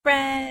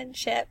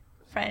Friendship.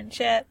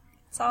 Friendship.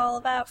 It's all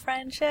about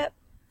friendship.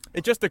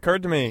 It just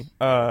occurred to me,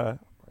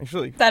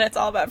 actually. That it's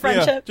all about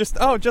friendship.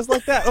 Yeah, just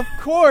like that. Of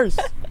course.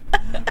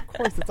 Of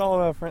course, it's all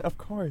about friendship. Of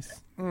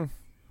course. I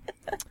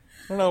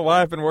don't know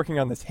why I've been working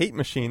on this hate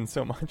machine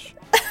so much.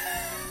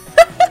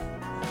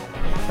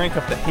 Crank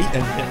up the hate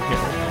engine here.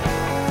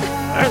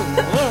 I don't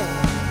know.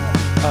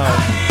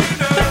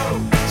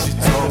 She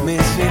told me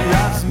she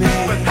loves me,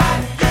 but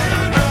how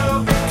you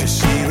know? 'Cause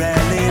she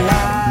rarely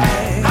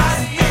lies. How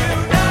you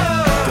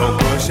know? Don't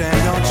push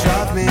and don't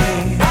shove me.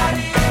 How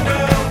you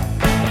know?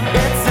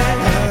 It's in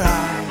her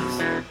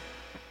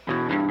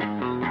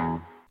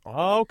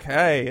eyes.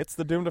 Okay, it's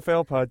the Doomed to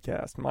Fail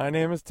podcast. My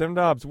name is Tim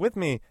Dobbs. With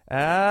me,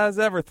 as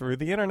ever through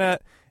the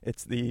internet,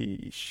 it's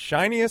the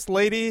shiniest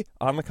lady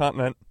on the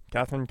continent,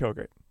 Catherine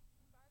Kogert.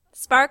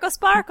 Sparkle,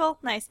 sparkle.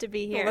 Nice to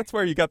be here. Well, that's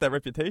where you got that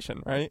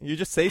reputation, right? You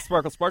just say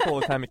sparkle, sparkle all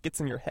the time. It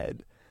gets in your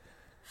head.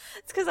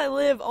 It's because I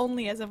live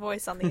only as a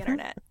voice on the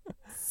internet.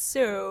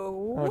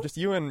 So... Oh, just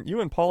you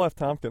and Paul F.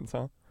 Tompkins,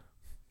 huh?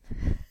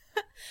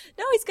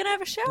 No, he's going to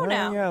have a show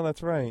now. Yeah,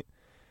 that's right.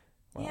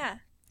 Wow. Yeah.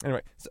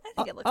 Anyway, so I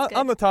think it looks good.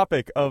 on the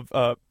topic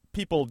of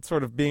people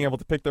sort of being able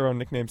to pick their own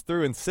nicknames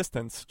through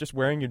insistence, just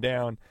wearing you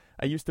down,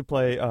 I used to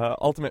play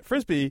Ultimate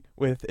Frisbee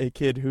with a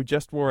kid who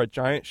just wore a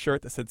giant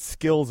shirt that said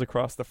skills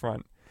across the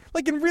front.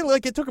 Like, and really,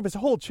 like, it took up his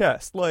whole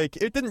chest. Like,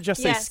 it didn't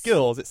just say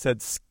skills, it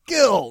said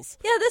skills.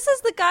 Yeah, this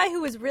is the guy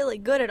who was really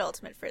good at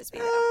Ultimate Frisbee.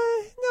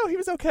 No, he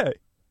was okay.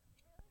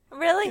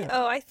 Really? Yeah.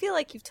 Oh, I feel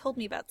like you've told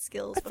me about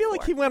skills I feel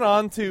like he went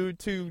on to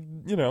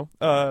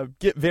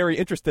get very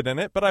interested in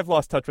it, but I've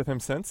lost touch with him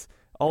since.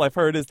 All I've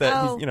heard is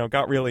that he's,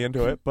 got really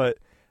into it, but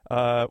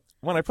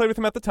when I played with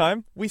him at the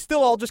time, we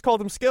still all just called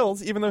him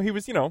skills, even though he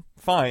was,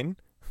 fine.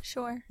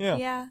 Sure.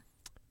 Yeah.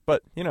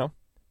 But, well,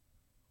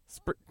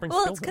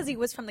 it's because he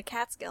was from the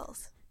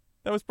Catskills.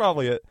 That was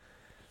probably it.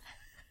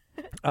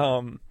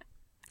 I'm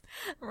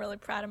really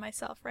proud of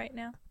myself right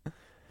now.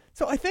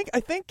 So I think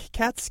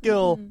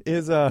Catskill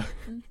is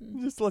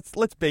just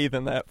let's bathe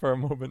in that for a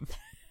moment.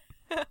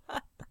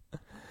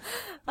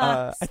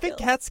 I think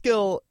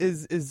Catskill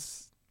is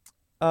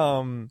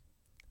I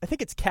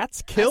think it's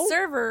Catskill. A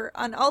server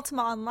on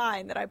Ultima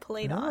Online that I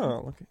played on.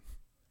 Oh,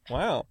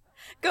 wow.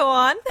 Go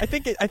on. I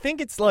think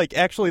it's like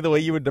actually the way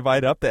you would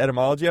divide up the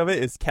etymology of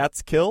it is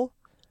Catskill,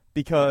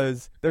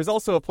 because there's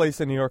also a place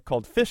in New York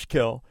called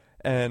Fishkill,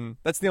 and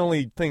that's the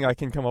only thing I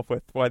can come up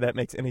with why that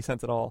makes any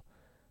sense at all.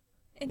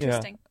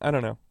 Interesting. Yeah, I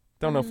don't know.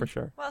 Don't know for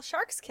sure. Well,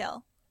 sharks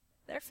kill.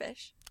 They're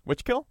fish.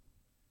 Which kill?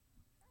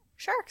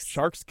 Sharks.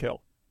 Sharks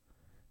kill.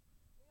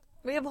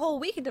 We have a whole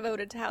week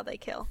devoted to how they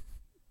kill.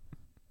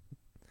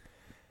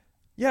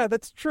 Yeah,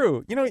 that's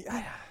true.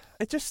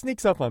 It just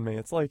sneaks up on me.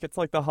 It's like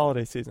the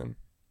holiday season.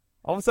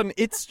 All of a sudden,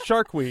 it's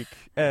Shark Week,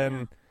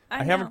 and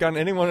I haven't gotten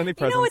anyone any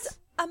presents. It's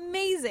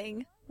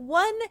amazing.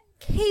 One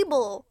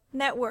cable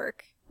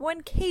network,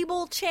 one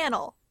cable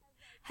channel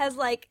has,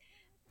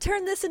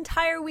 turned this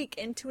entire week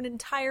into an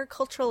entire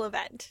cultural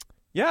event.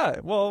 Yeah,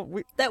 well...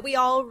 that we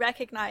all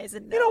recognize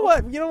and know.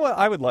 You know what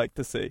I would like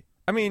to see?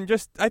 I mean,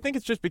 I think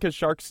it's just because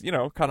sharks,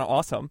 kind of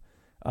awesome.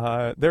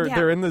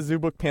 They're in the zoo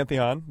book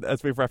pantheon,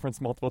 as we've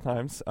referenced multiple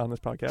times on this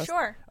podcast.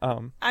 Sure.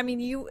 I mean,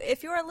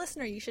 if you're a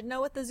listener, you should know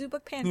what the zoo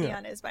book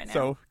pantheon is by now.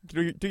 So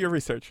do your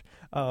research.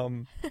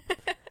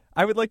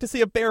 I would like to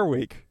see a bear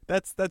week.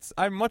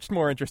 I'm much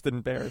more interested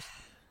in bears.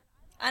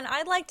 And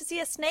I'd like to see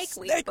a snake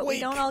week, but we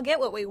don't all get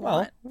what we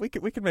want. Well,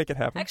 we could make it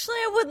happen. Actually,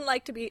 I wouldn't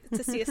like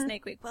to see a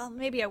snake week. Well,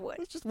 maybe I would.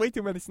 There's just way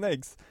too many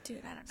snakes.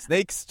 Dude, I don't know.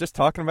 Snakes, just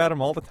talking about them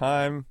all the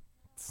time.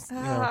 It's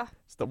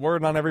the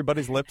word on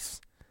everybody's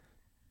lips.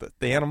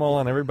 The animal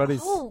on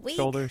everybody's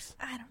shoulders.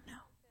 I don't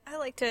know. I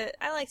like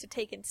to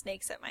take in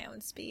snakes at my own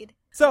speed.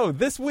 So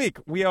this week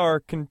we are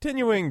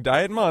continuing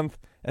Diet Month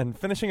and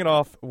finishing it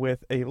off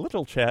with a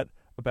little chat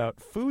about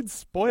food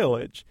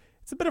spoilage.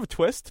 It's a bit of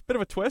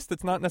a twist.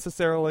 It's not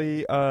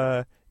necessarily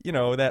that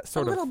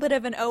sort of a little bit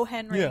of an O.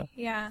 Henry.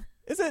 Yeah.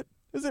 Is it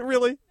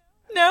really?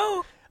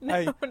 No,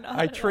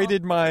 I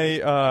traded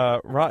my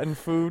rotten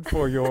food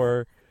for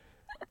your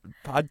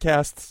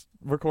podcast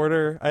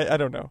recorder. I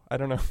don't know.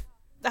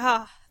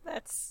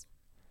 That's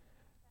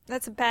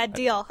a bad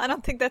deal. I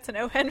don't think that's an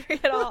O. Henry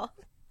at all.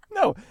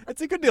 No,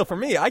 it's a good deal for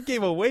me. I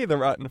gave away the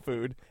rotten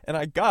food, and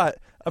I got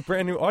a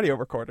brand new audio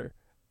recorder.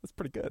 That's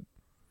pretty good.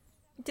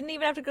 Didn't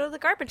even have to go to the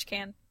garbage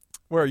can.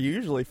 Where you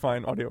usually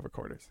find audio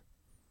recorders.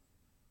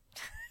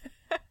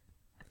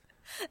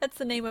 That's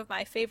the name of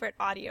my favorite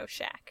audio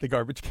shack. The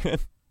garbage can.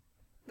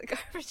 The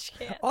garbage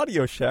can.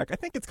 Audio Shack. I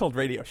think it's called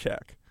Radio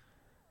Shack.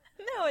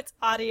 No, it's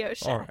Audio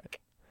Shack. All right.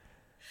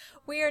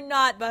 We are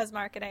not buzz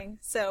marketing,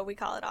 so we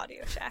call it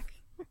Audio Shack.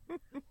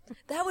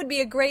 That would be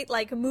a great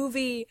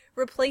movie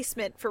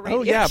replacement for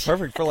Radio Shack. Oh yeah,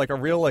 perfect for a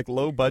real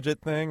low budget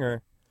thing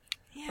or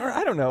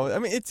I don't know. I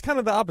mean, it's kind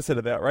of the opposite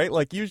of that, right?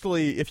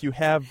 Usually if you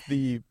have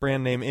the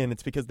brand name in,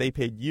 it's because they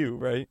paid you,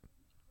 right?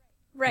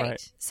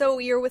 Right. So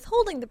you're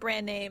withholding the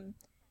brand name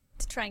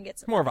to try and get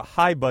some. It's more of a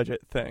high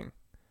budget thing.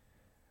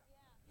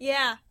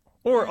 Yeah.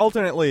 Or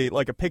alternately,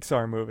 like a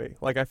Pixar movie.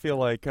 I feel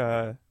like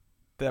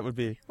that would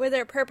be. Where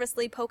they're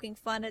purposely poking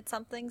fun at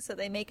something, so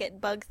they make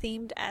it bug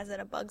themed, as in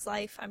A Bug's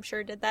Life. I'm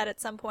sure did that at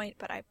some point,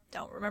 but I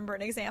don't remember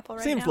an example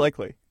right Seems now.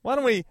 likely. Why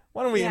don't we,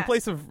 Yeah. in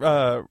place of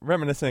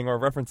reminiscing or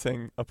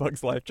referencing A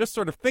Bug's Life, just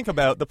sort of think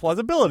about the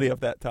plausibility of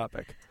that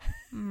topic?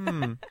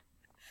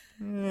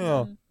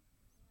 Yeah.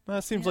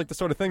 That seems like the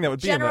sort of thing that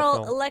would be in that General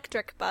film.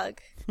 Electric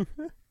Bug.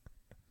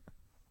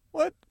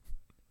 What?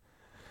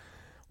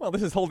 Well,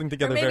 this is holding Or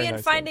together maybe very in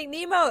nicely. Finding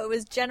Nemo, it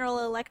was General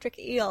Electric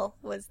Eel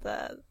was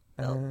the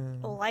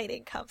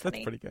lighting company.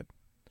 That's pretty good.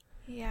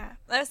 Yeah.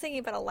 I was thinking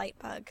about a light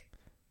bug.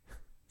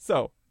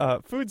 So,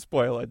 food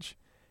spoilage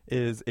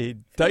is a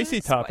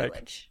dicey topic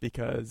spoilage.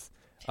 because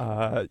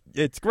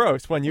it's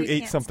gross when you We ate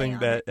can't something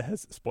stay on that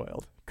has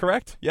spoiled.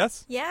 Correct?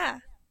 Yes? Yeah.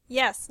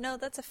 Yes. No,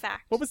 that's a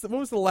fact. What was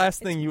the last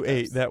It's thing you gross.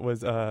 ate that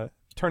was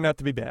turned out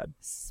to be bad?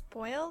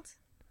 Spoiled?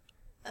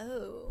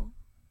 Oh.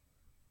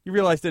 You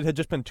realized it had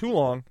just been too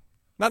long.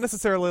 Not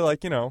necessarily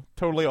like,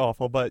 totally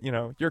awful, but,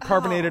 your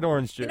carbonated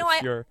orange juice. You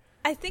know,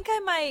 I think I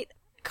might...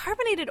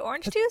 Carbonated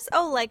orange juice?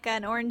 Oh, like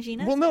an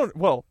Orangina?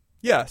 Well,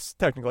 yes,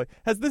 technically.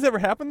 Has this ever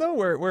happened, though,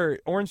 where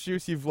orange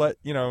juice you've let,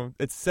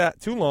 it's sat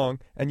too long,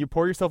 and you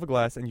pour yourself a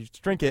glass, and you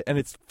drink it, and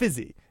it's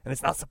fizzy, and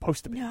it's not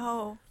supposed to be?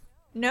 No.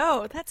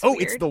 No, that's Oh,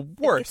 weird. it's the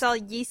worst. It's all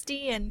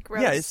yeasty and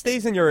gross. Yeah, it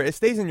stays in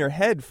your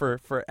head for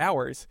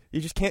hours.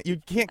 You can't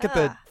get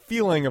the Ugh.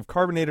 feeling of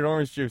carbonated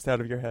orange juice out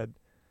of your head.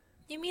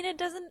 You mean it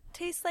doesn't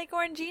taste like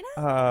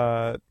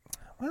Orangina?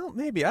 Well,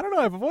 maybe. I don't know.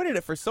 I've avoided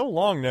it for so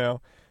long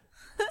now.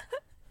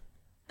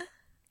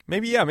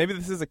 Maybe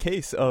this is a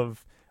case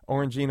of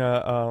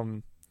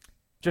Orangina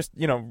just,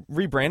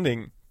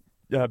 rebranding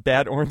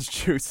bad orange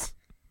juice.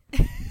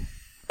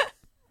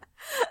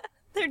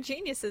 They're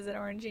geniuses at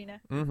Orangina.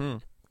 Mm-hmm.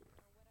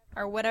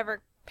 Or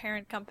whatever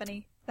parent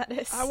company that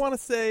is. I want to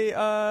say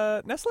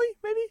Nestle,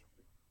 maybe?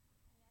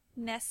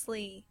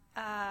 Nestle.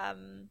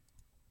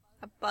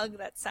 A bug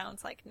that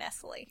sounds like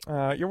Nestle.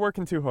 You're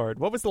working too hard.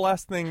 What was the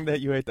last thing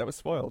that you ate that was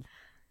spoiled?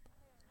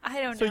 I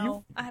don't So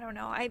know. I don't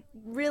know. I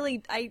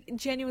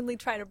genuinely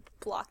try to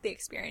block the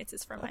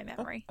experiences from my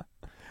memory.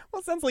 Well,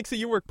 it sounds like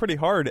you work pretty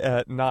hard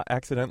at not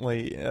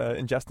accidentally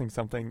ingesting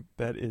something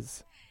that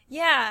is...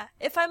 Yeah,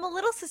 if I'm a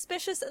little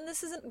suspicious, and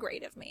this isn't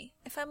great of me,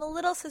 if I'm a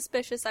little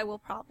suspicious, I will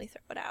probably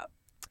throw it out.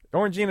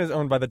 Orangina is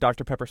owned by the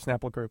Dr. Pepper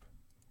Snapple Group.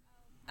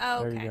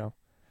 Oh, okay. There you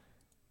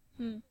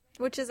go.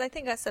 Which is, I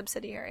think, a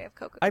subsidiary of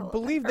Coca-Cola. I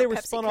believe or they were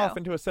spun PepsiCo. off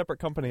into a separate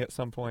company at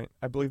some point.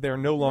 I believe they are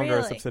no longer a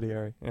Really?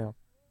 subsidiary. Yeah.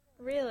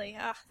 Really?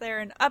 They're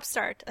an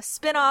upstart, a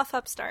spin-off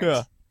upstart.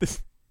 Yeah.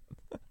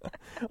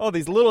 Oh,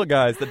 these little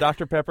guys, the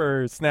Dr.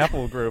 Pepper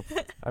Snapple Group.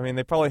 I mean,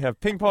 they probably have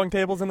ping pong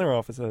tables in their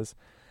offices.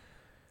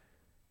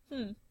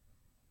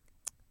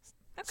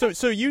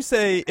 So you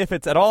say if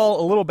it's at all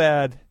a little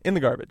bad, in the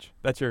garbage.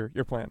 That's your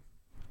plan.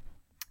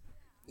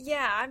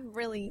 Yeah, I'm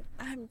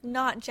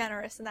not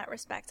generous in that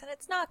respect, and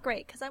it's not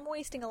great because I'm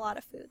wasting a lot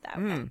of food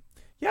that way.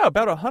 Yeah,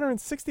 about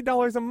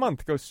 $160 a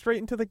month goes straight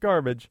into the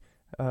garbage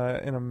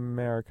in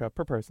America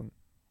per person.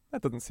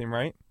 That doesn't seem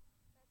right.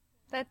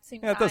 That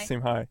seems Yeah, it high. does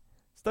seem high.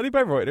 Study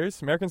by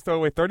Reuters: Americans throw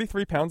away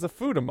 33 pounds of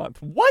food a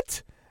month.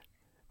 What?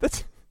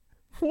 That's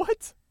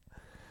what?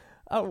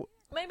 Oh,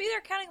 Maybe they're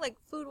counting like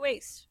food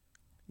waste,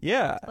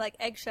 yeah, like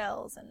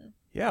eggshells and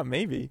yeah,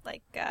 maybe.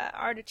 like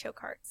artichoke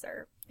hearts,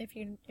 or if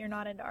you're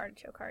not into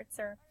artichoke hearts,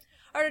 or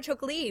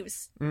artichoke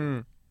leaves.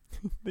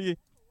 The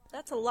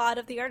That's a lot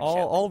of the artichoke.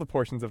 all the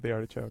portions of the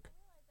artichoke.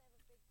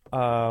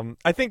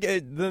 I think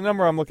the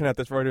number I'm looking at,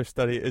 this Reuters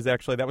study, is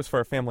actually that was for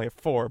a family of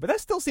 4, but that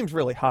still seems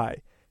really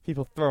high.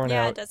 People throwing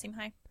Yeah, out. it does seem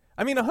high.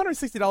 I mean,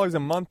 $160 a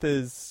month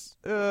is.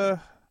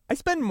 I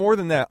spend more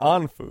than that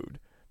on food,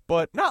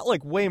 but not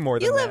like way more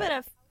than You that. live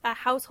in a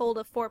household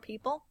of 4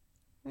 people.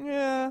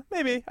 Yeah,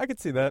 maybe I could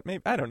see that.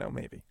 Maybe I don't know.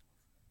 Maybe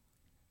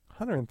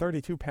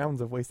 132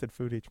 pounds of wasted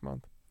food each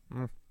month.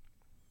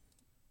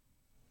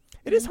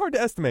 It is hard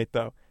to estimate,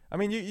 though. I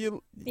mean,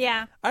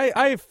 Yeah.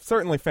 I've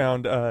certainly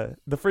found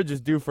the fridge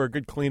is due for a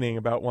good cleaning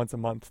about once a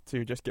month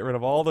to just get rid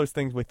of all those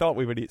things we thought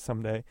we would eat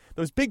someday.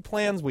 Those big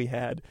plans we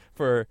had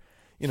for,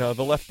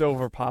 the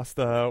leftover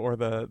pasta or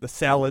the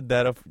salad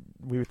that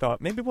we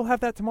thought maybe we'll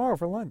have that tomorrow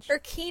for lunch. Or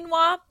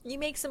quinoa. You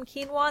make some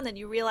quinoa and then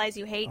you realize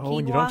you hate quinoa.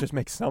 And you don't just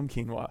make some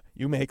quinoa.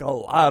 You make a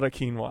lot of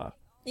quinoa.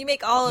 You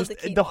make all Just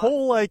of the quinoa. the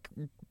whole,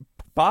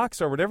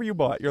 box or whatever you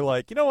bought. You're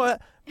like, you know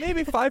what?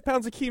 Maybe 5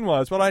 pounds of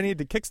quinoa is what I need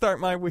to kickstart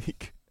my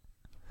week.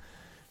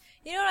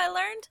 You know what I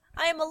learned?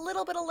 I am a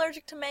little bit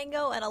allergic to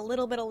mango and a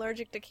little bit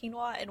allergic to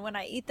quinoa, and when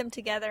I eat them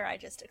together, I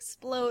just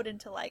explode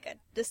into like a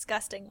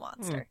disgusting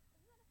monster.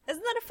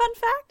 Isn't that a fun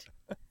fact?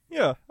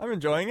 Yeah, I'm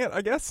enjoying it,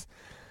 I guess.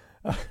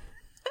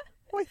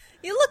 Wait,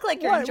 You look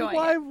like you're enjoying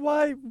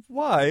it.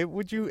 why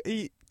would you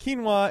eat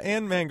quinoa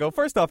and mango?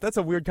 First off, that's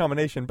a weird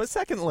combination. But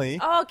secondly,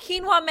 Oh,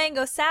 quinoa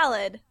mango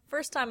salad.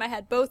 First time I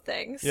had both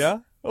things. yeah.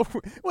 Oh,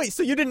 wait,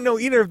 so you didn't know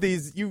either of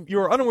these? You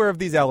were unaware of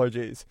these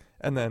allergies,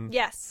 and then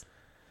Yes.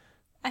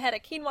 I had a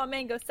quinoa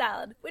mango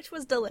salad, which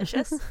was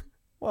delicious,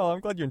 well, I'm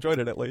glad you enjoyed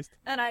it at least.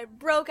 and I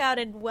broke out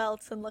in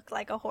welts and looked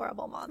like a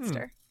horrible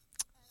monster.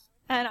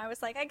 And I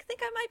was like, I think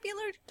I might be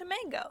allergic to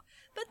mango.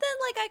 But then,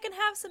 like, I can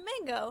have some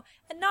mango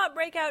and not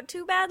break out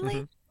too badly.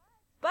 Mm-hmm.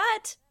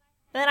 But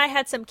then I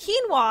had some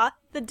quinoa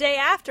the day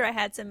after I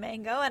had some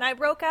mango, and I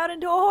broke out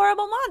into a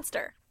horrible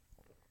monster.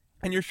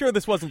 And you're sure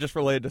this wasn't just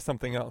related to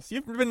something else?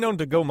 You've been known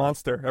to go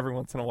monster every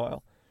once in a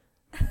while.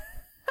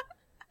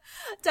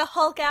 To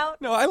Hulk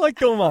out. No, I like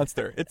Go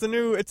Monster.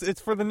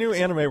 It's for the new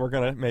anime we're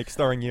gonna make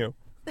starring you.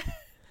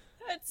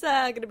 It's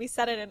going to be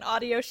set in an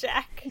audio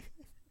shack.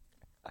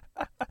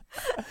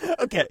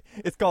 Okay,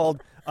 it's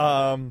called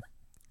Audio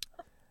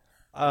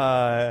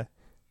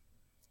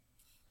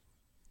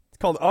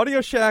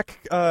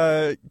Shack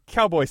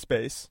Cowboy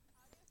Space.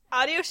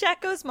 Audio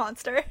shack goes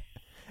monster.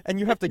 And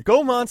you have to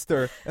go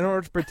monster in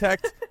order to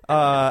protect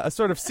a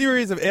sort of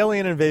series of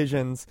alien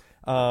invasions.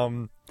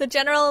 The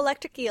General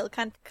Electric Eel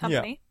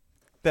Company.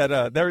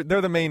 That they're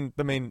the main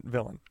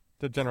villain,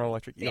 the General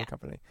Electric Eel Yeah.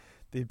 Company.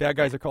 The bad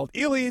guys are called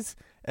Eelies,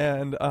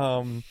 and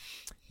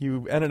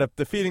you ended up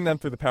defeating them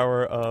through the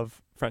power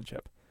of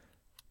friendship.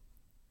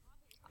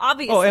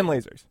 Obviously. Oh, and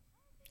lasers.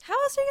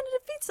 How else are you going to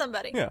defeat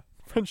somebody? Yeah,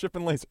 friendship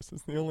and lasers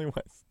is the only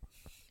ways.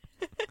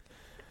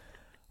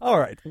 All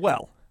right,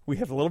 well, we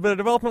have a little bit of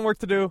development work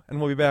to do, and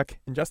we'll be back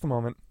in just a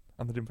moment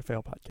on the Doomed to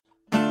Fail podcast.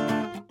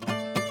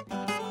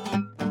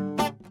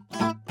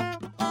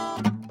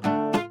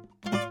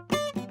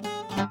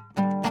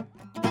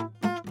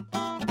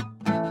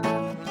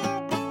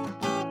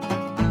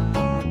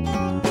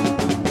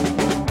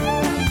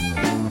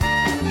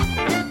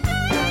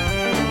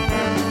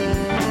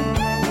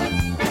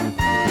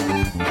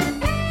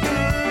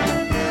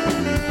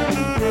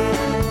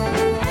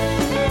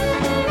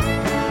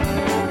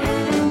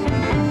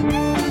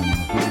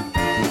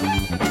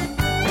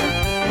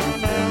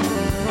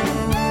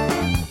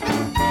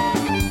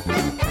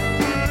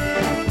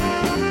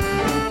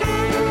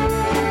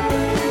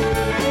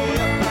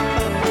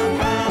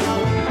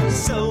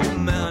 So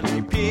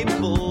many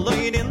people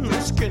lying in the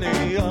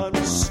skinny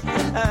yards.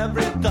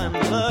 Every time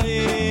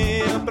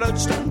I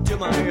approach them to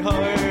my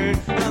heart,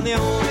 and the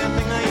only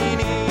thing I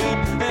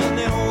need, and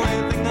the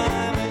only thing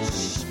I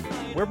wish.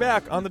 We're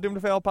back on the Doomed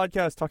to Fail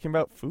podcast talking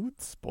about food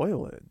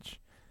spoilage.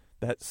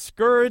 That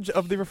scourge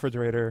of the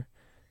refrigerator,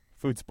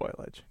 food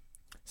spoilage.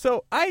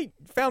 So I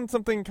found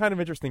something kind of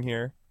interesting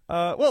here.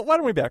 Well, why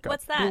don't we back up?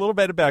 What's that? Do a little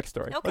bit of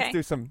backstory. Okay. Let's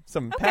do some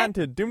Okay.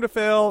 patented Doomed to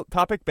Fail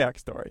topic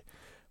backstory,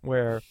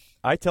 where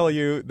I tell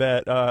you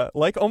that,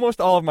 like almost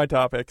all of my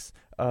topics,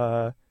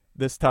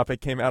 this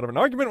topic came out of an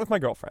argument with my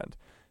girlfriend.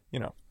 You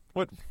know,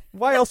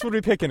 why else would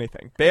we pick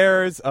anything?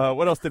 Bears.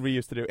 What else did we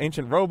used to do?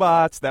 Ancient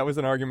robots. That was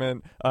an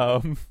argument.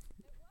 It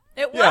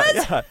Yeah,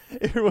 was? yeah.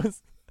 It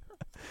was.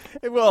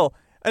 Well,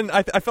 and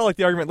I felt like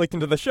the argument leaked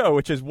into the show,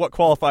 which is what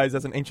qualifies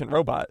as an ancient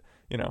robot.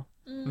 You know.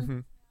 Mm-hmm.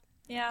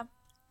 Yeah.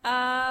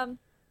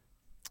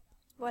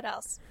 What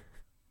else?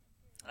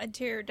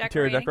 Interior decorating.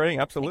 Interior decorating,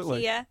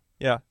 absolutely. IKEA.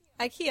 Yeah.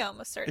 IKEA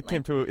almost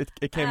certainly.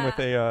 It came with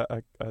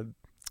a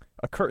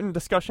curtain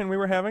discussion we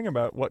were having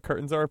about what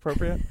curtains are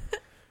appropriate.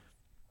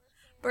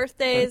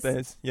 Birthdays.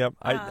 Birthdays. Yep.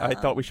 I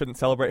thought we shouldn't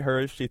celebrate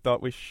hers. She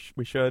thought we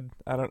should.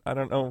 I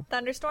don't know. I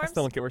Thunderstorms.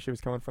 still don't get where she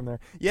was coming from there.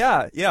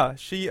 Yeah.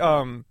 She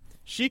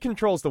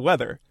controls the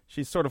weather.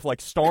 She's sort of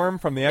like Storm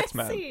from the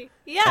X-Men. See.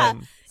 Yeah.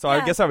 So I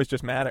Yeah. guess I was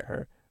just mad at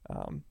her.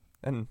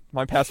 And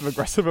my passive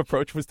aggressive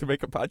approach was to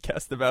make a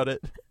podcast about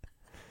it.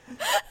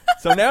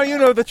 So now you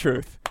know the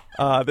truth.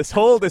 This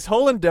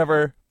whole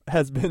endeavor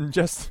has been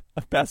just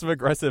a passive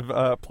aggressive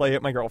play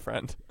at my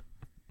girlfriend.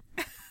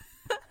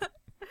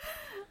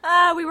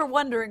 We were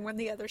wondering when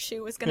the other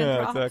shoe was going to Yeah,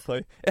 drop.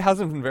 exactly. It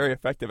hasn't been very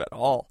effective at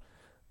all.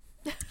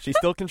 She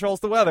still controls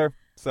the weather,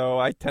 so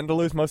I tend to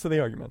lose most of the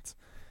arguments.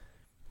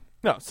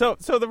 No, so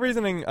the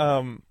reasoning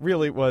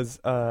really was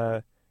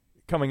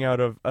coming out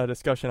of a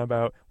discussion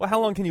about, well, how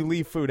long can you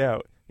leave food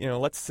out? You know,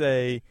 let's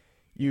say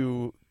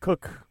you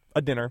cook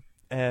a dinner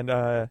and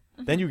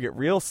then you get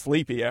real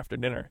sleepy after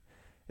dinner.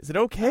 Is it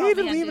okay Oh,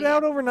 to man, leave do it you?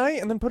 out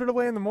overnight and then put it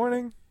away in the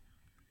morning?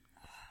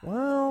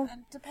 Well,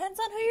 Depends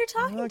on who you're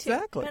talking Well,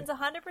 exactly. to.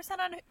 Depends 100%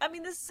 on. I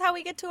mean, this is how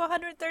we get to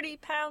 130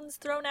 pounds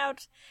thrown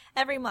out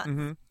every month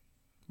mhm.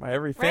 By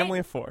every family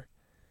of four.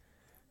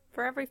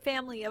 for every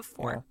family of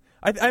four.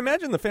 Yeah. I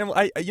imagine the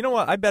family. You know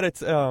what? I bet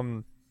it's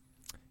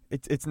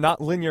not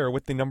linear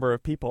with the number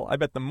of people. I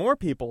bet the more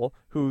people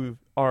who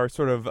are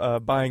sort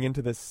of buying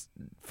into this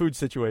food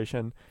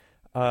situation,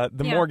 the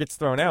Yeah. more gets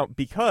thrown out,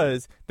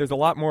 because there's a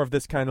lot more of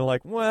this kind of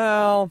like,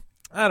 well,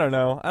 I don't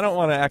know. I don't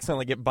want to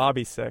accidentally get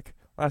Bobby sick.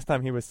 Last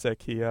time he was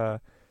sick, he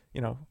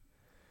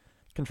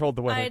controlled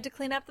the I weather. had to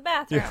clean up the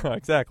bathroom. Yeah,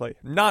 exactly.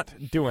 Not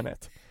doing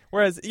it.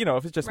 Whereas,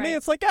 if it's just me, Right.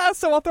 it's like,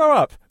 so I'll throw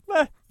up.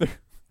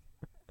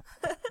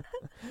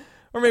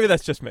 Or maybe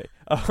that's just me.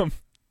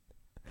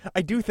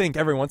 I do think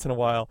every once in a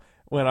while,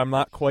 when I'm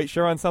not quite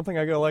sure on something,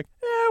 I go like,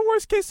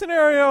 worst case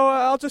scenario,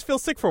 I'll just feel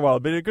sick for a while.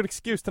 It'd be a good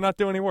excuse to not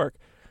do any work.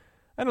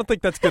 I don't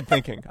think that's good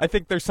thinking. I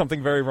think there's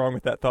something very wrong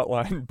with that thought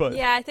line. But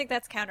Yeah, I think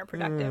that's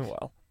counterproductive.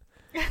 well,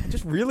 I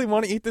just really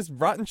want to eat this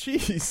rotten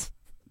cheese.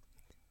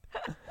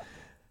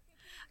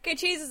 Okay,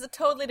 cheese is a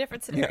totally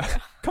different scenario. Yeah.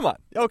 Come on.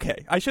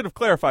 Okay, I should have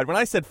clarified. When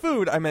I said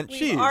food, I meant We've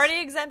cheese.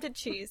 already exempted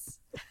cheese.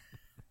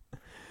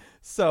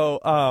 So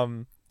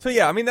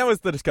yeah, I mean that was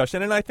the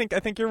discussion, and I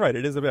think you're right.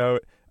 It is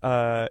about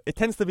it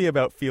tends to be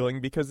about feeling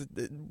because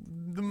the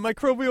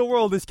microbial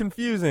world is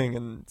confusing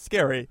and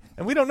scary,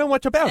 and we don't know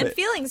much about And it.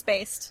 feelings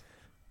based.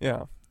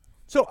 Yeah.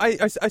 So I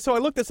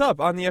looked this up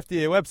on the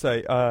FDA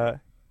website.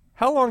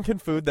 How long can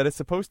food that is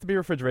supposed to be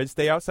refrigerated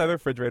stay outside the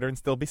refrigerator and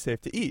still be safe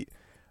to eat?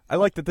 I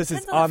like that this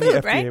is Depends on on the the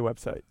food, FDA right?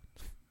 website.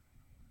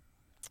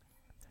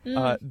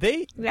 Mm.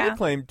 They Yeah.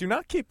 claim do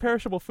not keep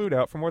perishable food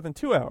out for more than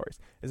 2 hours.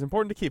 It's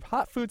important to keep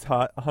hot foods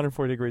hot,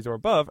 140 degrees or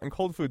above, and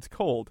cold foods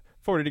cold,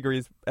 40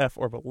 degrees F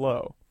or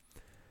below.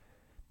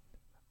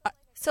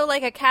 So,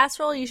 like a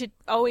casserole, you should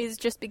always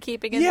just be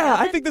keeping in the Yeah,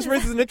 I oven? think this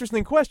raises an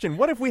interesting question.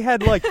 What if we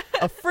had like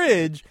a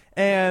fridge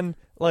and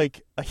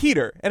like a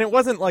heater, and it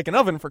wasn't like an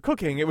oven for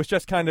cooking? It was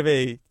just kind of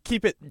a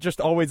keep it just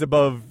always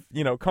above,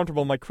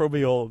 comfortable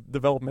microbial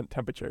development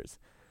temperatures.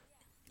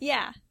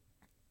 Yeah.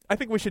 I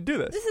think we should do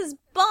this. This is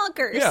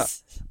bonkers. Yeah,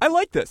 I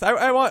like this.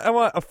 I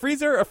want a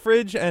freezer, a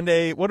fridge, and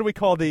a what do we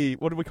call the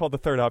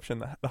third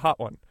option? The hot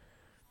one.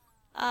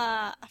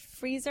 A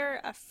freezer,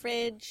 a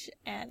fridge,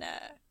 and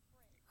a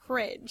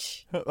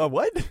fridge. A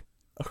what?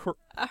 A fridge.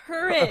 A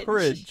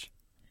fridge.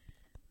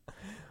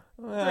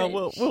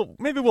 Well, Fridge.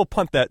 maybe we'll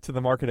punt that to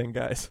the marketing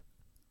guys.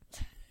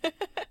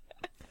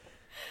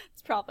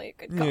 It's probably a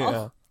good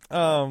call.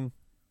 Yeah.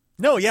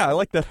 No, yeah, I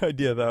like that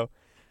idea though.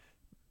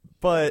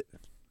 But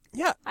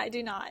yeah, I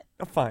do not.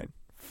 fine.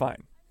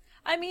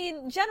 I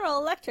mean, General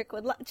Electric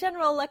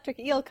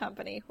Eel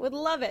Company would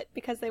love it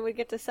because they would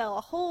get to sell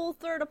a whole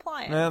third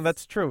appliance.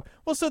 That's true.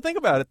 Well, so think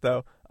about it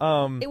though.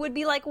 It would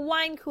be like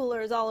wine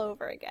coolers all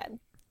over again.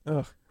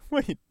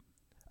 Wait.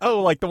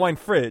 Oh, like the wine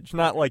fridge,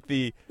 not like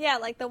the. Yeah,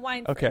 like the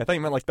wine Okay, I thought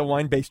you meant like the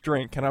wine-based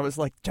drink, and I was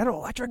like, General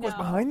Electric was No.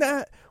 behind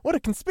that? What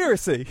a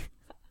conspiracy!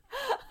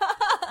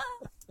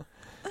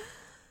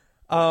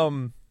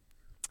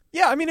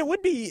 Yeah, I mean, it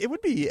would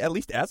be at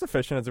least as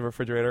efficient as a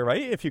refrigerator,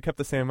 right? If you kept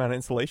the same amount of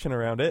insulation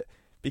around it,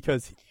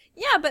 because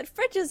Yeah, but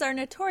fridges are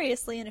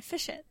notoriously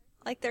inefficient.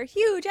 Like, they're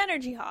huge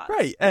energy hogs.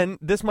 right, and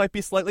this might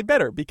be slightly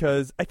better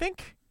because I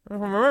think, if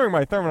I'm remembering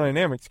my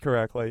thermodynamics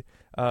correctly,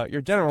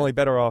 you're generally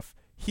better off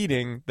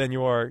heating than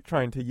you are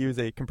trying to use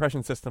a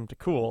compression system to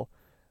cool.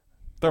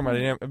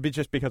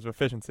 Just because of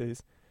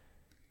efficiencies.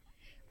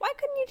 Why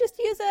couldn't you just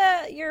use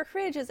your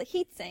fridge as a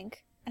heat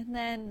sink and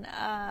then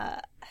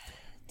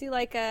do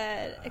like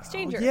a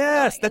exchanger?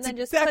 Yes, going, that's and then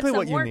just exactly put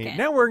what some you work need. in?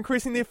 Now we're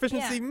increasing the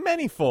efficiency Yeah.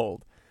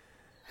 manyfold.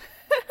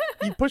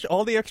 You push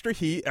all the extra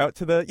heat out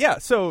to the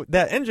so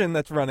that engine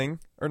that's running,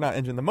 or not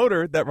engine, the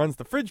motor that runs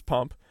the fridge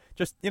pump,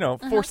 just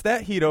force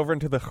that heat over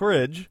into the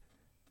fridge.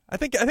 I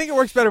think it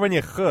works better when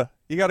you got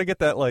to get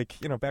that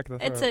back of the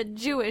throat. It's a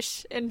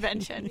Jewish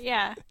invention.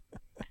 Yeah.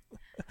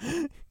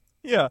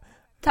 Yeah.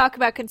 Talk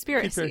about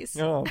conspiracies.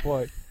 Oh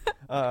boy.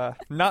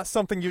 Not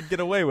something you'd get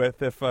away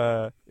with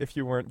if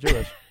you weren't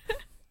Jewish.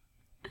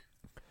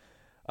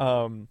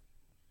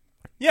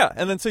 Yeah,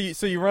 and then so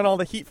you run all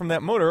the heat from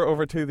that motor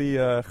over to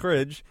the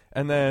fridge,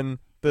 and then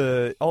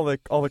all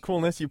the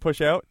coolness you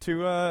push out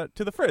to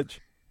the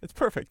fridge. It's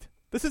perfect.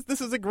 This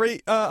is a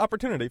great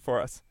opportunity for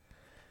us.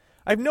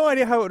 I have no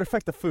idea how it would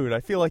affect the food.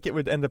 I feel like it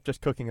would end up just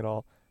cooking it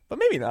all, but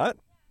maybe not.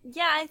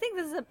 Yeah, I think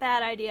this is a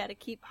bad idea to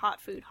keep hot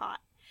food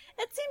hot.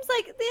 It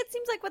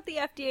seems like what the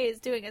FDA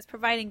is doing is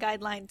providing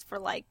guidelines for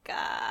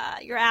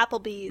your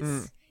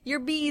Applebee's,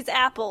 your Bee's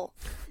Apple,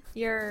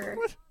 your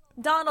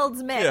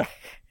Donald's Mick. Yeah.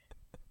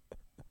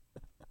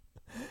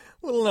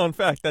 Little known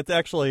fact, that's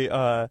actually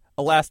a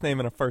last name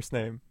and a first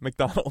name,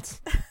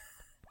 McDonald's.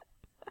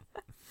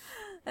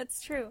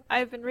 That's true.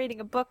 I've been reading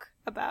a book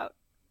where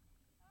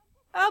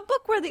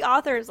the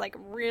author is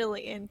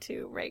really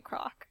into Ray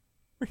Kroc.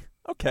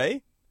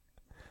 Okay.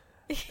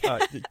 Do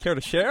you care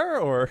to share,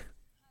 or?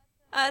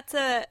 It's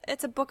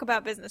a book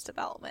about business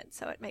development,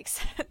 so it makes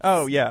sense.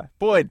 Oh yeah,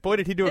 boy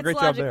did he do a great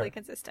job It's there. logically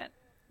consistent.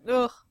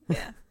 Ugh,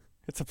 yeah.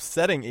 It's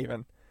upsetting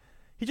even.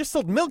 He just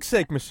sold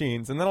milkshake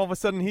machines, and then all of a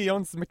sudden he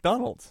owns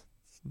McDonald's.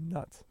 It's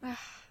nuts.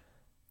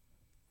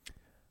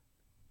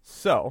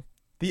 So,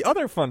 the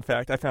other fun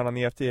fact I found on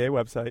the FDA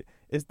website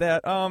is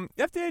that the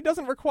FDA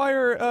doesn't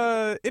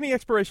require any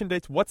expiration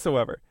dates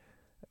whatsoever.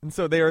 And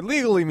so they are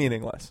legally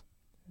meaningless,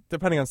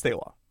 depending on state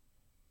law.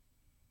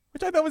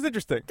 Which I thought was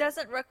interesting.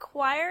 Doesn't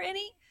require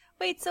any?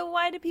 Wait, so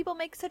why do people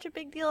make such a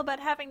big deal about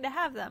having to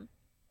have them?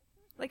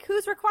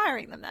 Who's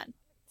requiring them then?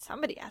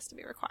 Somebody has to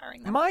be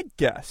requiring them. My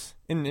guess,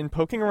 in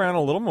poking around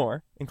a little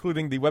more,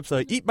 including the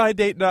website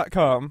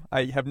eatbydate.com,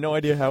 I have no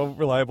idea how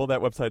reliable that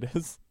website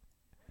is.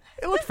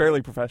 It looked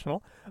fairly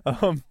professional.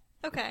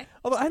 Okay.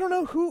 Although I don't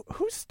know who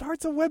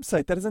starts a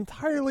website that is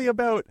entirely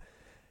about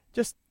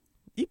just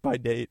eat by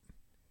date.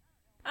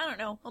 I don't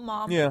know. A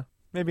mom. Yeah,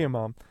 maybe a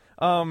mom.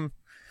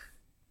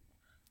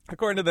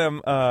 According to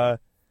them, and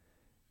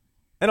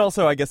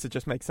also I guess it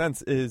just makes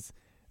sense, is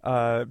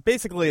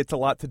Basically, it's a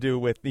lot to do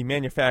with the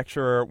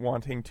manufacturer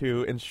wanting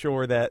to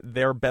ensure that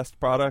their best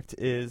product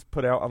is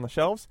put out on the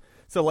shelves.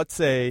 So let's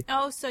say...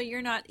 Oh, so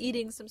you're not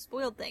eating some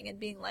spoiled thing and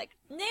being like,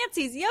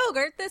 Nancy's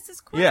yogurt, this is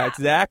crap. Yeah,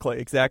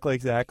 exactly.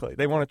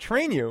 They want to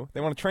train you.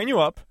 They want to train you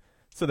up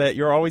so that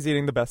you're always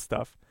eating the best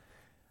stuff.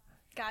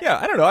 Got Yeah,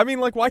 it. I don't know. I mean,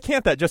 like, why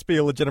can't that just be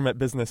a legitimate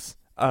business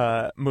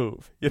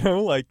move? You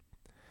know, like,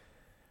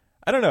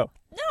 I don't know.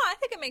 No, I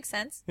think it makes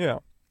sense. Yeah.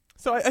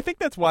 So I think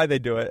that's why they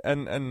do it.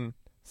 And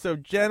so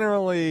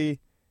generally,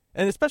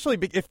 and especially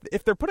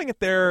if they're putting it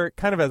there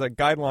kind of as a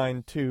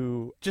guideline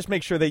to just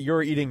make sure that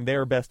you're eating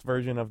their best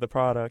version of the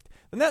product,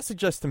 then that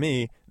suggests to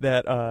me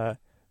that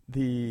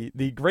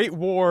the great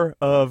war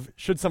of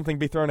should something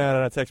be thrown out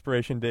on its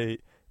expiration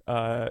date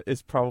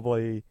is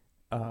probably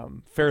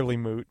fairly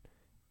moot.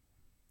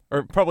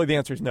 Or probably the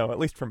answer is no, at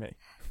least for me.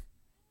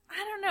 I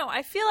don't know.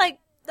 I feel like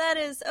that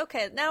is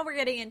okay. Now we're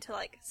getting into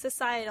like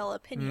societal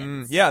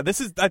opinions. Yeah,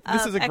 this is a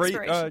great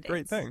expiration great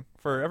dates. thing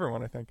for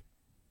everyone, I think.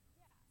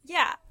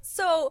 Yeah.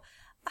 So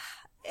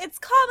it's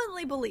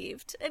commonly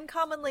believed and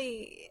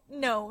commonly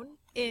known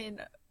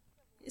in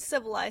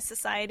civilized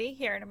society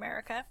here in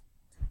America.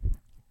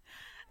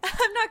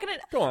 I'm not going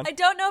to... Go on. I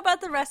don't know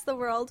about the rest of the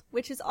world,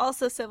 which is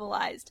also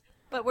civilized,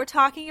 but we're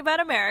talking about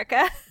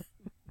America.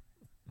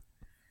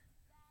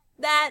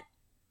 That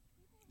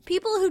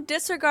people who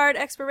disregard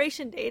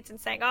expiration dates and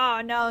saying,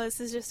 oh, no, this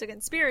is just a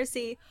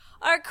conspiracy,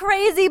 are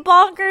crazy,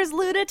 bonkers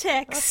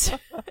lunatics.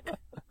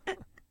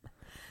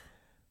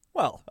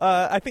 Well,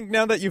 I think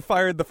now that you've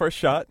fired the first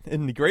shot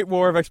in the Great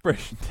War of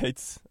Expiration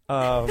Dates,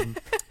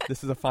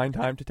 this is a fine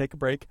time to take a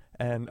break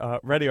and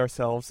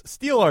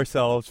steel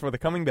ourselves for the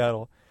coming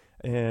battle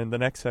in the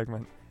next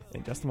segment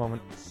in just a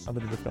moment on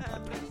the Do the Film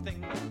Podcast.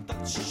 Everything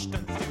touched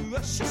and threw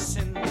ashes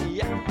in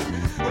the air.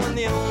 When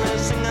the only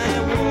thing I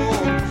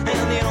want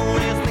and the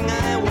only thing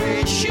I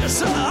wish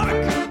is a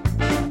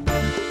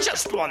hug.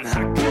 Just one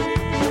hug.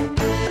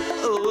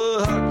 Oh,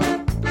 a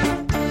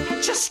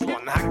hug. Just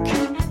one hug.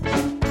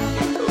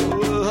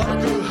 Oh, a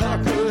hug, a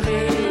hug, a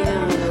hey,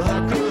 oh, a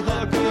hug, a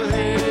hug, a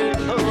hey. A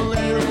little,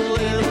 little,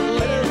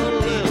 little,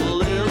 little,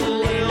 little,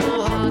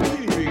 little hug.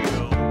 Here you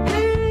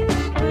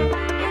go.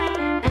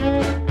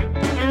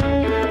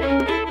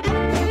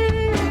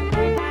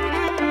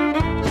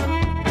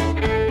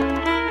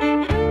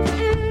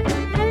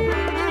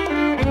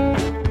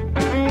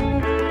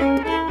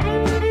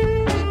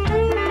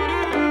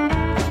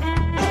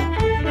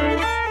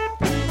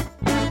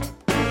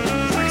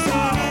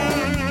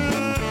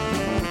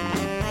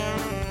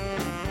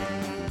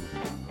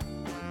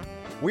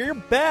 We're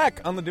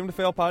back on the Doom to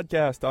Fail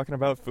podcast talking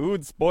about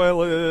food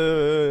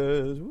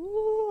spoilers.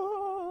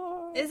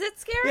 Ooh. Is it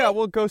scary? Yeah,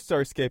 well, ghosts are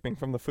escaping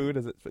from the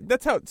food.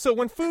 That's how. So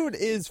when food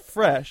is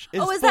fresh,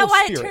 it's Oh, is full that of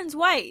why spirit. it turns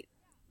white?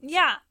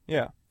 Yeah.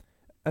 Yeah,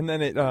 and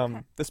then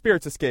the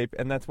spirits escape,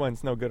 and that's when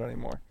it's no good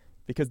anymore.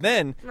 Because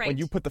then, when Right.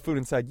 you put the food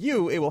inside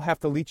you, it will have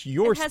to leach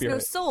your It has spirit. no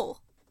soul.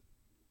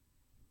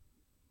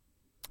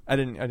 I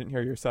didn't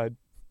hear your side.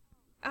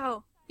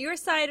 Oh, your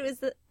side was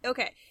the...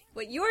 Okay,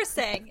 what you're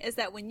saying is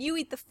that when you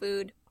eat the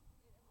food,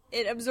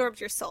 it absorbs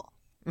your soul.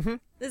 Mm-hmm.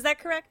 Is that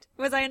correct?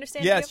 Was I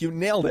understanding Yes, you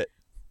nailed it.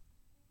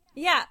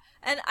 Yeah,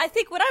 and I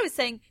think what I was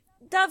saying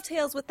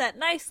dovetails with that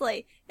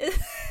nicely,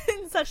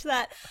 in such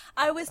that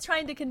I was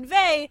trying to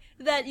convey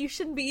that you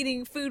shouldn't be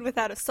eating food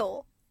without a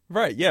soul.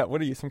 Right, yeah. What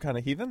are you, some kind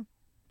of heathen?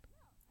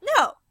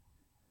 No!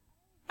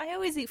 I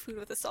always eat food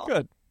with a soul.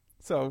 Good.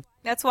 So,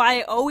 That's why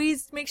I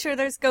always make sure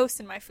there's ghosts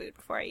in my food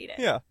before I eat it.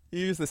 yeah, you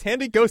use this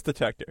handy ghost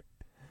detector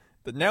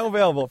that's now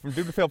available from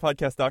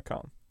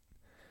doomtofailpodcast.com.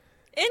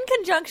 In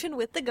conjunction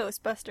with the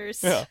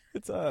Ghostbusters. Yeah,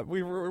 it's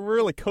we're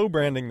really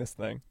co-branding this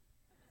thing.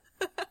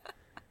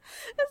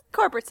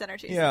 Corporate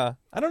synergies. Yeah,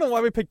 I don't know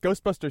why we picked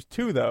Ghostbusters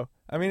 2 though.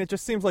 I mean, it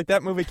just seems like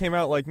that movie came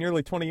out like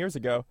nearly 20 years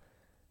ago.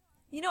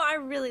 You know, I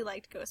really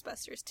liked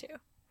Ghostbusters too.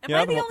 Am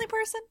Yeah, I the the one- only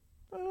person?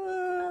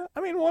 I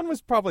mean, 1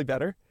 was probably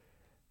better.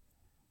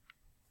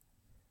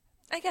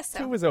 I guess so.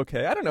 2 was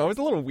okay. I don't know. It was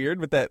a little weird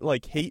with that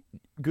like hate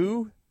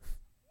goo.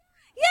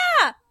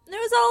 Yeah! It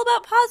was all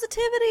about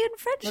positivity and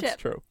friendship.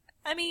 That's true.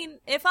 I mean,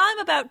 if I'm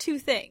about two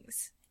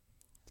things,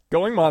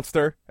 Going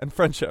monster and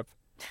friendship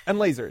and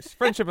lasers.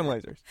 Friendship and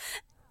lasers.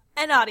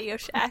 an Audio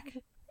Shack.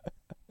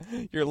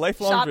 Your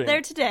lifelong Shop dream.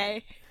 there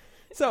today.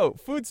 So,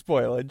 food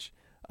spoilage.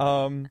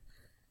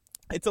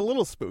 It's a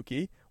little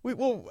spooky.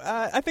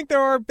 I think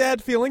there are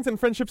bad feelings and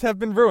friendships have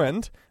been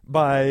ruined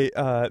by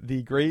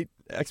the great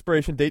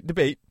expiration date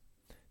debate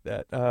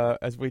that,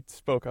 as we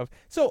spoke of.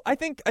 So, I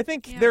think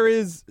Yeah. there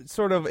is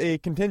sort of a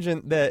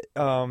contingent that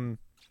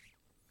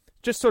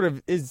just sort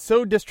of is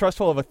so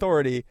distrustful of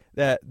authority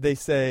that they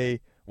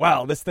say,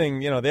 wow, this thing,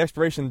 the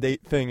expiration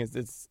date thing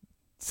is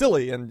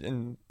silly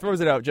and throws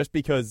it out just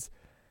because,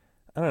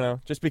 I don't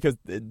know, just because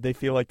they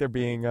feel like they're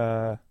being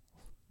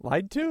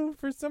lied to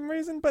for some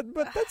reason. But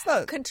that's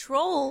not...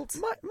 Controlled.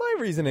 My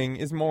reasoning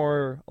is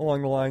more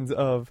along the lines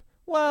of,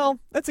 well,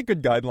 that's a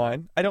good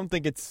guideline. I don't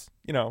think it's,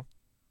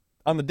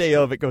 on the day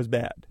of it goes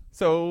bad.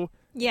 So,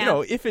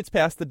 Yeah. if it's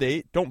past the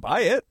date, don't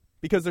buy it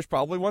because there's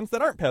probably ones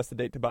that aren't past the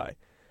date to buy.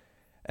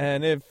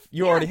 And if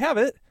you already have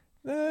it,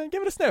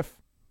 give it a sniff.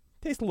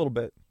 Taste a little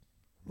bit.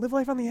 Live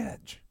life on the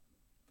edge.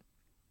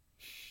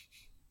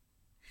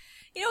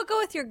 Go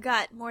with your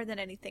gut more than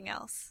anything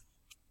else.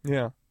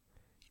 Yeah.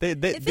 Your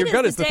If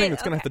gut it is is the the thing day-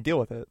 that's going to have to okay. deal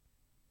with it.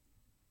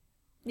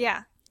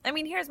 Yeah. I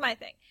mean, here's my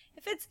thing.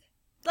 If it's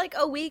like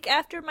a week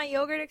after my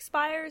yogurt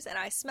expires and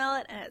I smell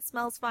it and it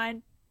smells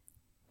fine,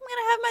 I'm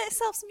going to have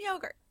myself some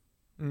yogurt.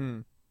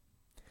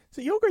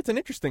 So yogurt's an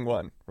interesting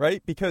one,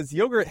 right? Because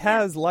yogurt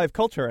has live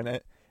culture in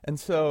it. And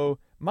so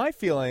my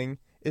feeling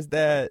is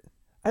that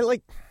I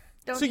like...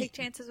 Don't So take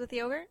chances with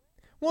yogurt?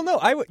 Well,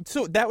 no,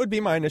 so that would be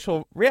my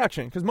initial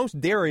reaction, because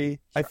most dairy,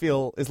 I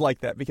feel, is like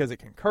that, because it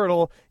can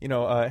curdle, it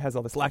has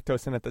all this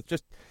lactose in it that's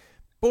just,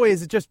 boy,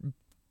 is it just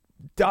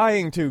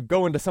dying to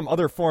go into some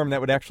other form that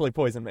would actually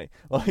poison me.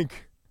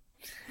 Like,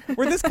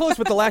 we're this close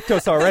with the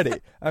lactose already.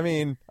 I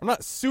mean, I'm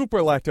not super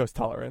lactose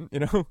tolerant,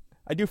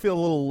 I do feel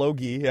a little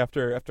logy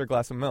after a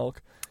glass of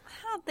milk. I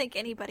don't think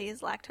anybody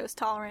is lactose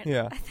tolerant.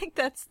 Yeah. I think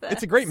that's the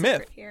It's a great secret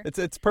myth. here.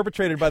 It's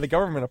perpetrated by the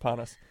government upon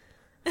us.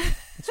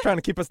 It's trying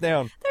to keep us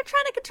down. They're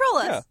trying to control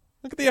us. Yeah.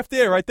 Look at the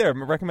FDA right there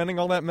recommending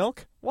all that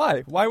milk.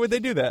 Why? Why would they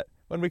do that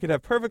when we could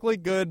have perfectly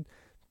good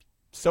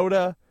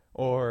soda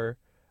or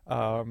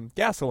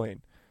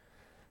gasoline?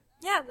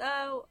 Yeah,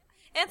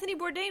 Anthony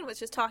Bourdain was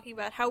just talking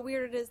about how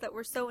weird it is that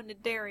we're so into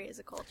dairy as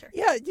a culture.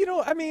 Yeah,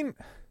 I mean,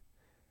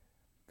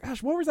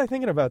 gosh, what was I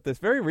thinking about this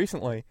very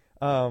recently?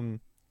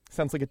 Sounds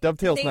like it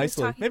dovetails I think he was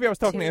nicely. talking Maybe I was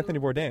talking to to- Anthony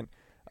Bourdain.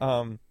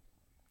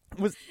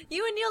 Was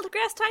You and Neil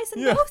deGrasse Tyson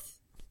Yeah. both?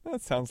 that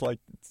sounds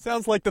like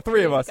the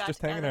three of We us got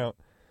just hanging together. out.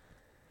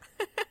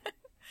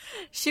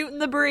 Shooting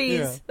the breeze.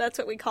 Yeah. That's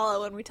what we call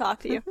it when we talk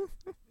to you.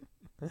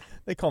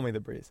 They call me the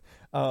breeze.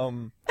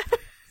 But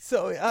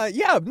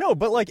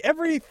like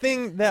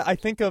everything that I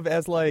think of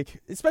as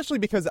like, especially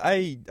because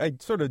I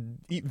sort of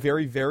eat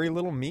very, very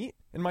little meat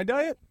in my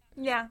diet.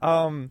 Yeah.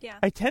 Yeah.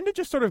 I tend to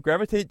just sort of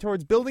gravitate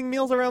towards building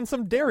meals around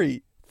some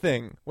dairy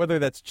thing, whether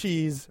that's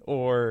cheese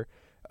or,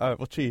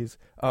 cheese.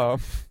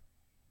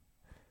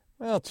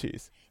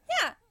 Cheese.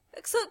 Yeah.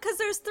 So, because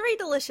there's 3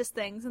 delicious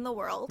things in the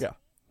world. Yeah.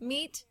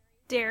 Meat,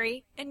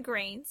 dairy, and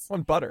grains.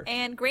 On butter.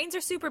 And grains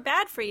are super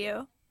bad for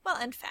you. Well,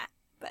 and fat.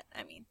 But,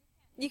 I mean,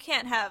 you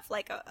can't have,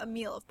 like, a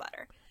meal of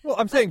butter. Well,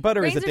 I'm saying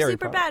butter is Grains a dairy are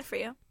super product. bad for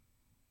you.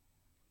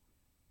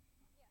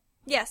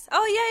 Yes.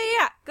 Oh,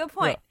 yeah. Good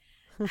point.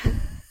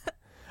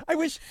 I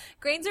wish.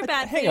 Grains are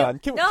bad hang for you. on,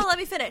 can- Let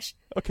me finish.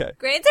 Okay.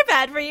 Grains are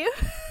bad for you.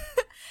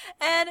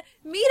 And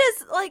meat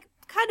is, like,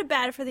 kind of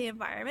bad for the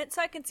environment,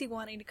 so I can see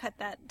wanting to cut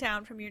that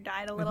down from your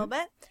diet a little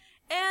bit.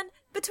 And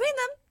between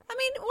them, I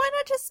mean, why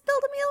not just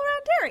build a meal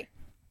around dairy?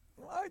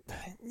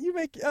 You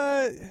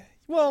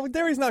make.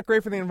 Dairy's not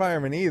great for the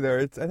environment either.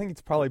 I think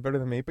it's probably better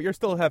than meat, but you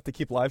still have to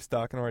keep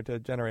livestock in order to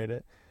generate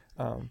it.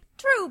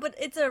 True, but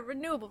it's a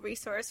renewable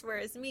resource,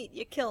 whereas meat,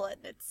 you kill it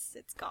and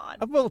it's gone.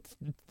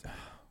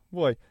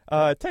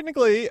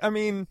 Technically, I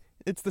mean,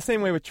 it's the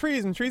same way with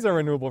trees, and trees are a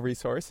renewable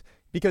resource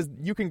because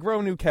you can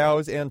grow new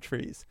cows and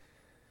trees.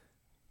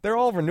 They're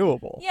all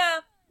renewable. Yeah.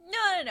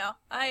 No.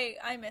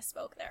 I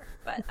misspoke there.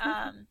 But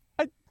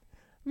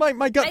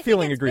My gut I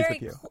feeling think it's agrees very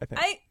with you, cl- I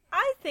think.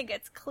 I think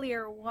it's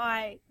clear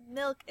why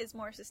milk is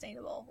more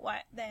sustainable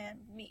than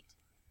meat.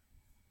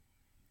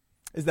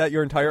 Is that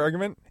your entire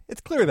argument?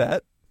 It's clear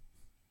that.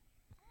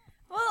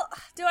 Well,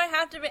 do I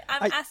have to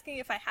I'm I- asking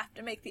if I have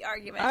to make the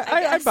argument.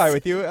 I guess. buy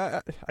with you.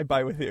 I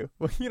buy with you.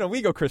 Well,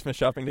 we go Christmas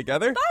shopping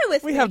together. Buy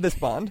with we me. have this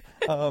bond.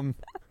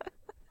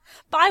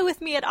 Buy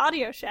with me at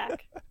Audio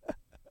Shack.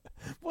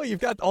 Well, you've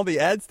got all the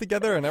ads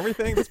together and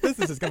everything. This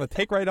business is going to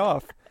take right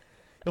off.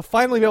 You'll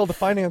finally be able to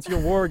finance your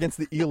war against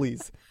the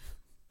Eelies.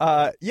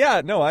 I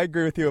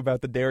agree with you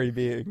about the dairy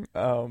being. I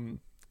don't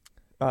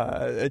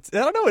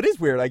know. It is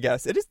weird, I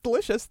guess. It is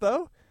delicious,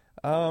 though.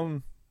 I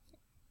don't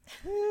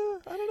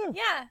know.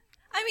 Yeah.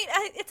 I mean,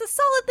 it's a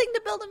solid thing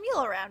to build a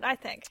meal around, I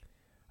think.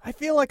 I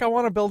feel like I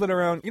want to build it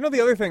around.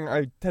 The other thing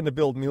I tend to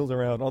build meals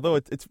around, although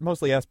it's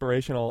mostly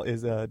aspirational,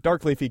 is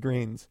dark leafy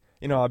greens.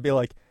 I'd be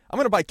like, I'm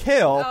going to buy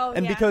kale, Oh,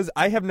 and yeah. because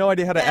I have no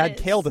idea how to That add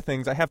is- kale to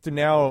things, I have to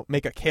now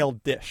make a kale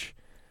dish.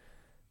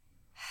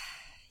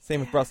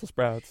 Same with Brussels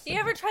sprouts. You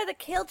ever try the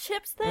kale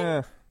chips thing?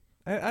 Yeah.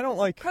 I don't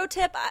like. Pro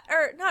tip,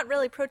 or not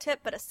really pro tip,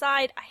 but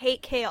aside, I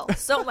hate kale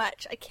so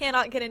much. I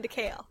cannot get into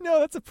kale. No,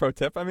 that's a pro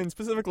tip. I mean,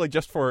 specifically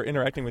just for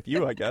interacting with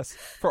you, I guess,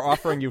 for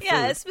offering you food.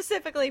 Yeah, it's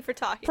specifically for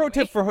talking Pro to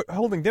tip me. for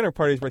holding dinner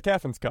parties where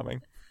Catherine's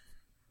coming.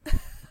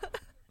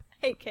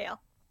 Hate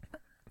kale.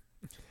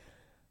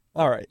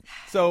 All right.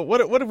 So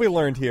what have we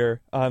learned here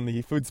on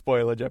the food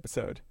spoilage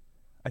episode?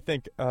 I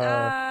think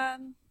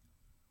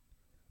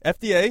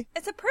FDA.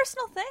 It's a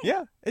personal thing.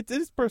 Yeah, it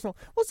is personal.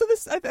 Well, so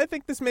this I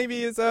think this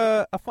maybe is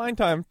a fine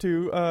time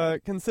to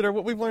consider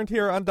what we've learned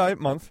here on Diet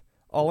Month,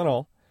 all in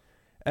all,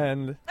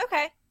 and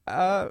Okay.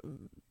 I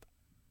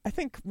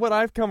think what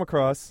I've come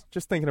across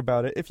just thinking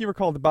about it. If you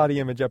recall the body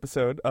image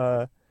episode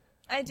I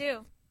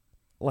do.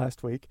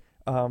 last week,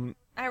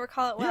 I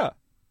recall it well. yeah,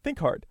 think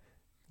hard,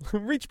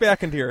 reach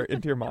back into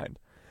your mind.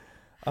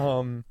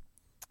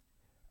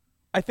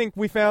 I think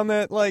we found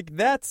that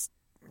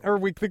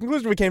the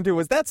conclusion we came to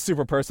was that's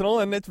super personal,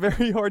 and it's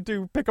very hard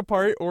to pick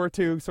apart or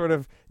to sort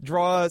of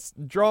draw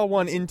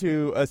one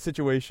into a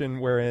situation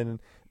wherein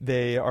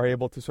they are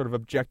able to sort of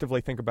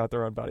objectively think about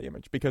their own body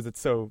image because it's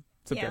so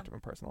subjective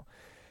and personal.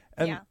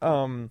 And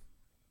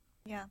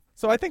Yeah.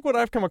 so I think what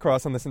I've come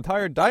across on this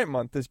entire diet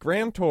month, this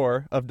grand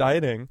tour of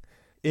dieting,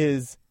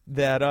 is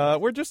that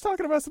we're just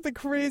talking about something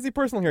crazy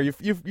personal here.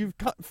 You've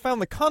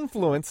found the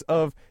confluence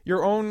of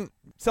your own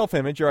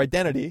self-image, your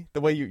identity,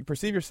 the way you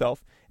perceive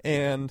yourself,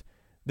 and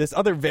this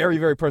other very,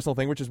 very personal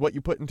thing, which is what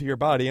you put into your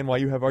body and why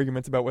you have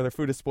arguments about whether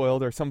food is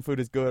spoiled or some food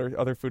is good or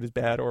other food is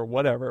bad or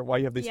whatever, why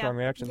you have these strong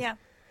reactions. Yeah.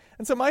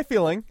 And so my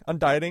feeling on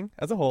dieting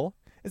as a whole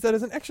is that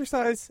as an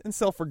exercise in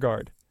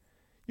self-regard,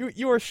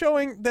 you are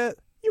showing that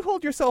you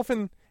hold yourself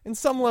in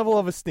some level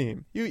of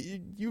esteem.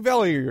 You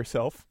value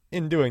yourself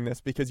in doing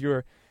this because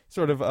you're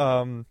sort of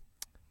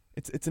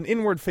it's an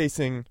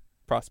inward-facing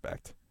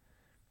prospect.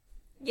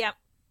 Yeah.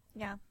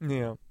 Yeah.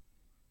 Yeah.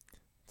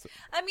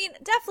 I mean,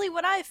 definitely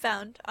what I've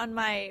found on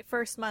my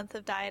first month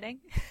of dieting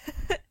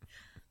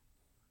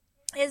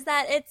is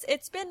that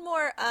it's been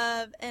more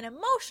of an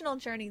emotional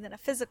journey than a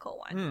physical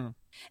one.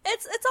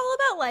 It's all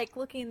about like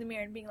looking in the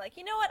mirror and being like,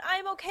 you know what,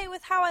 I'm okay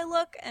with how I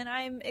look and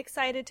I'm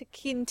excited to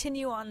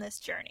continue on this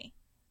journey.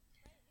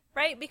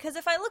 Right? Because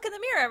if I look in the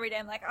mirror every day,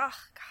 I'm like, oh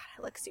God,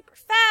 I look super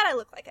fat. I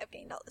look like I've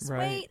gained all this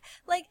weight.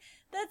 Like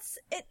that's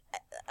it.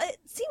 It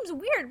seems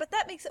weird, but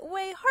that makes it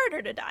way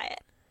harder to diet.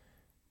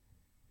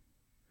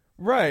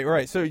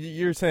 Right. So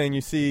you're saying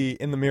you see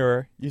in the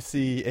mirror, you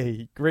see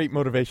a great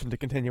motivation to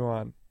continue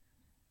on.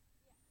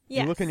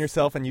 Yes. You look in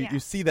yourself and you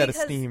see that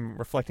Because- esteem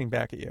reflecting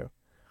back at you.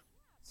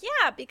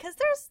 Yeah, because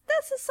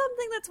this is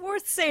something that's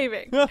worth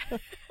saving.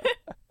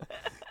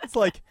 It's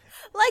like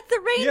Like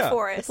the Yeah,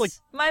 rainforest. it's like-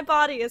 My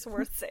body is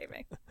worth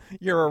saving.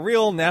 you're a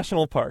real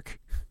national park.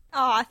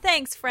 Aw,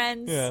 thanks,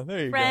 friends. Yeah, there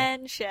you go.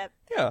 Friendship.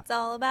 Yeah. It's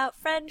all about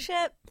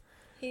friendship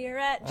here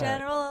at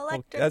General Well,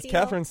 Electric. as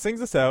Catherine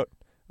sings us out,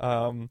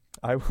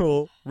 I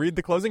will read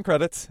the closing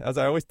credits, as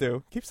I always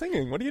do. Keep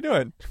singing. What are you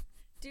doing?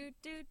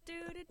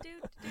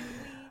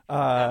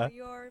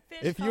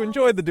 If you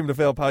enjoyed the Doom to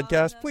Fail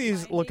podcast,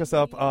 please look us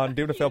up on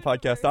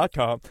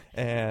doomtofailpodcast.com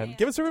and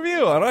give us a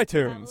review on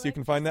iTunes. You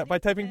can find that by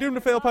typing Doom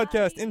to Fail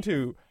podcast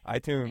into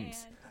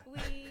iTunes.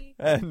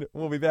 And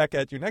we'll be back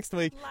at you next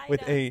week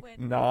with a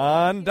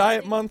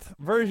non-diet month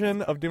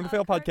version of Doom to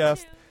Fail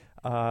podcast.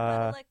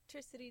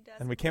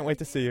 And we can't wait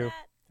to see you.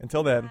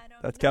 Until then,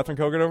 that's Catherine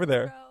Kogan over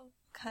there.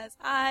 Because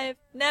I've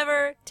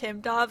never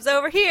Tim Dobbs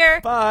over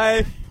here.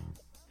 Bye.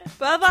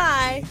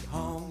 Bye-bye.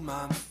 Home,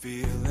 I'm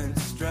feeling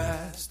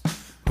stressed.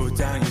 Put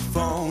down your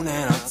phone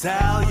and I'll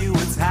tell you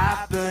what's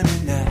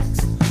happening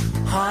next.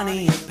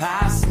 Honey, you're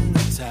passing the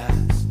test.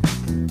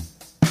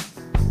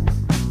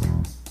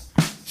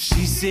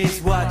 She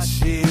sees what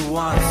she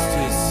wants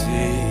to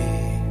see.